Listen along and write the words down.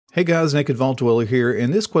Hey guys, Naked Vault Dweller here,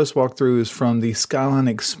 and this quest walkthrough is from the Skyline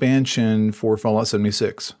expansion for Fallout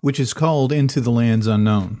 76, which is called Into the Lands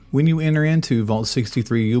Unknown. When you enter into Vault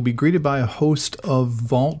 63, you'll be greeted by a host of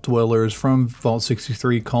Vault Dwellers from Vault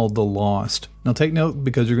 63 called the Lost. Now take note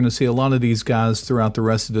because you're going to see a lot of these guys throughout the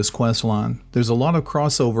rest of this quest line. There's a lot of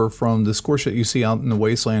crossover from the Scorched that you see out in the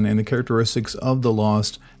wasteland and the characteristics of the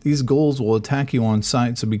Lost. These ghouls will attack you on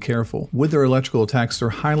sight, so be careful. With their electrical attacks, they're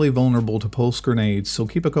highly vulnerable to pulse grenades, so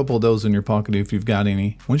keep a couple of those in your pocket if you've got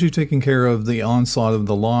any. Once you've taken care of the onslaught of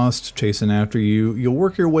the Lost chasing after you, you'll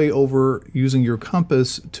work your way over using your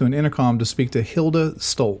compass to an intercom to speak to Hilda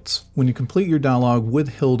Stoltz. When you complete your dialogue with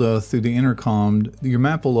Hilda through the intercom, your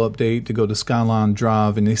map will update to go to Skyline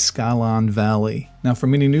Drive in the Skyline Valley. Now for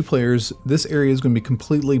many new players, this area is going to be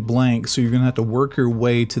completely blank, so you're going to have to work your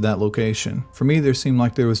way to that location. For me, there seemed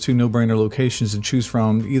like there was two no-brainer locations to choose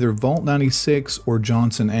from, either Vault 96 or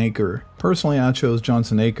Johnson Acre. Personally, I chose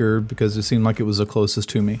Johnson Acre because it seemed like it was the closest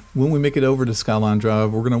to me. When we make it over to Skyline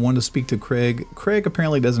Drive, we're going to want to speak to Craig. Craig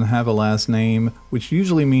apparently doesn't have a last name, which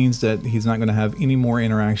usually means that he's not going to have any more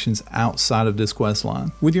interactions outside of this quest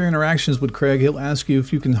line. With your interactions with Craig, he'll ask you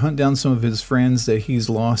if you can hunt down some of his friends that he's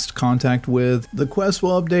lost contact with. The quest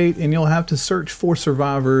will update and you'll have to search for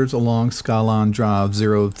survivors along Skyline Drive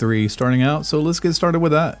 03 starting out, so let's get started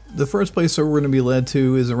with that. The first place that we're going to be led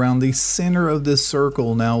to is around the center of this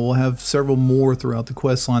circle. Now we'll have several more throughout the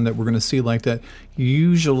quest line that we're going to see like that.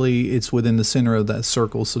 Usually it's within the center of that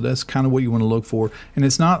circle, so that's kind of what you want to look for, and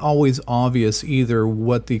it's not always obvious either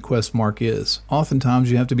what the quest mark is.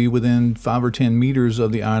 Oftentimes you have to be within 5 or 10 meters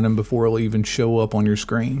of the item before it'll even show up on your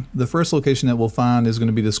screen. The first location that we'll find is going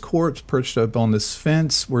to be this corpse perched up on this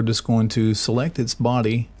fence. We're just going to select its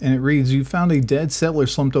body, and it reads, you found a dead settler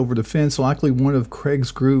slumped over the fence, likely one of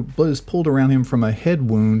Craig's group. Blood is pulled around him from a head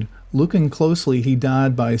wound. Looking closely, he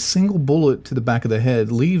died by a single bullet to the back of the head,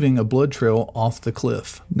 leaving a blood trail off the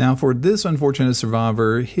cliff. Now for this unfortunate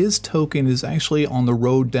survivor, his token is actually on the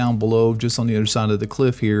road down below, just on the other side of the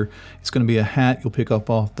cliff here. It's going to be a hat you'll pick up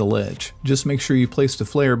off the ledge. Just make sure you place the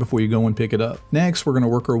flare before you go and pick it up. Next, we're going to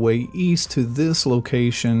work our way east to this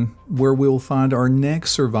location where we'll find our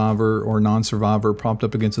next survivor or non-survivor propped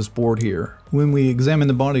up against this board here. When we examine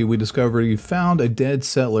the body, we discover you found a dead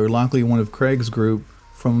settler, likely one of Craig's group.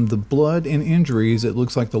 From the blood and injuries, it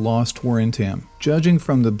looks like the Lost tore into him. Judging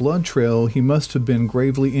from the blood trail, he must have been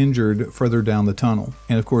gravely injured further down the tunnel.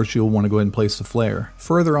 And of course, you'll want to go ahead and place the flare.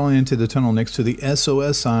 Further on into the tunnel next to the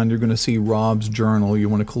SOS sign, you're going to see Rob's journal. You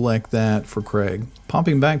want to collect that for Craig.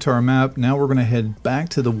 Popping back to our map, now we're going to head back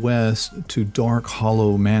to the west to Dark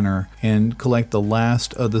Hollow Manor and collect the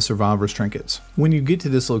last of the survivors' trinkets. When you get to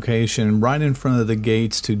this location, right in front of the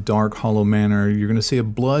gates to Dark Hollow Manor, you're going to see a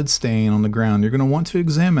blood stain on the ground. You're going to want to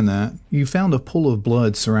examine that. You found a pool of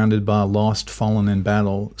blood surrounded by Lost fallen in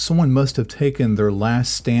battle. Someone must have taken their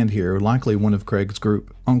last stand here, likely one of Craig's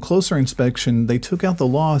group. On closer inspection, they took out the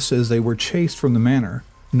Lost as they were chased from the manor.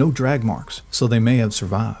 No drag marks, so they may have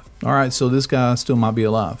survived. Alright, so this guy still might be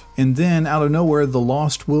alive. And then, out of nowhere, the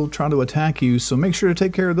Lost will try to attack you, so make sure to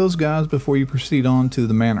take care of those guys before you proceed on to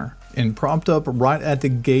the manor. And propped up right at the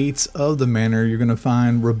gates of the manor, you're going to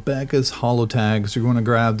find Rebecca's holo tags. You're going to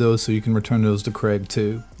grab those so you can return those to Craig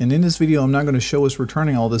too. And in this video, I'm not going to show us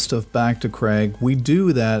returning all this stuff back to Craig. We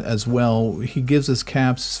do that as well. He gives us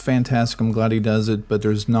caps. It's fantastic. I'm glad he does it, but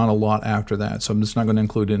there's not a lot after that, so I'm just not going to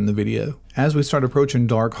include it in the video. As we start approaching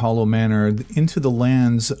Dark Hollow Manor, Into the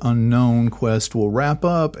Lands Unknown quest will wrap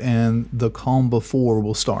up and the Calm Before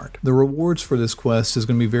will start. The rewards for this quest is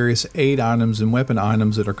going to be various aid items and weapon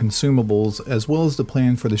items that are consumables, as well as the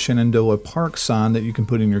plan for the Shenandoah Park sign that you can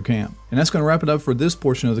put in your camp. And that's going to wrap it up for this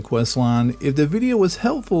portion of the quest line. If the video was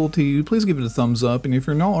helpful to you, please give it a thumbs up, and if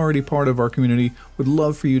you're not already part of our community, we'd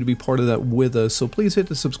love for you to be part of that with us, so please hit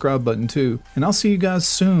the subscribe button too. And I'll see you guys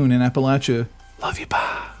soon in Appalachia. Love you,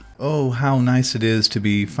 bye. Oh, how nice it is to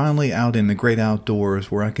be finally out in the great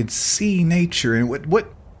outdoors where I could see nature and what?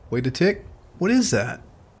 Wait a tick. What is that?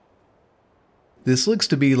 This looks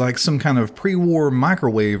to be like some kind of pre-war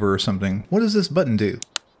microwave or something. What does this button do?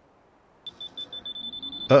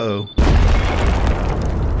 Uh-oh.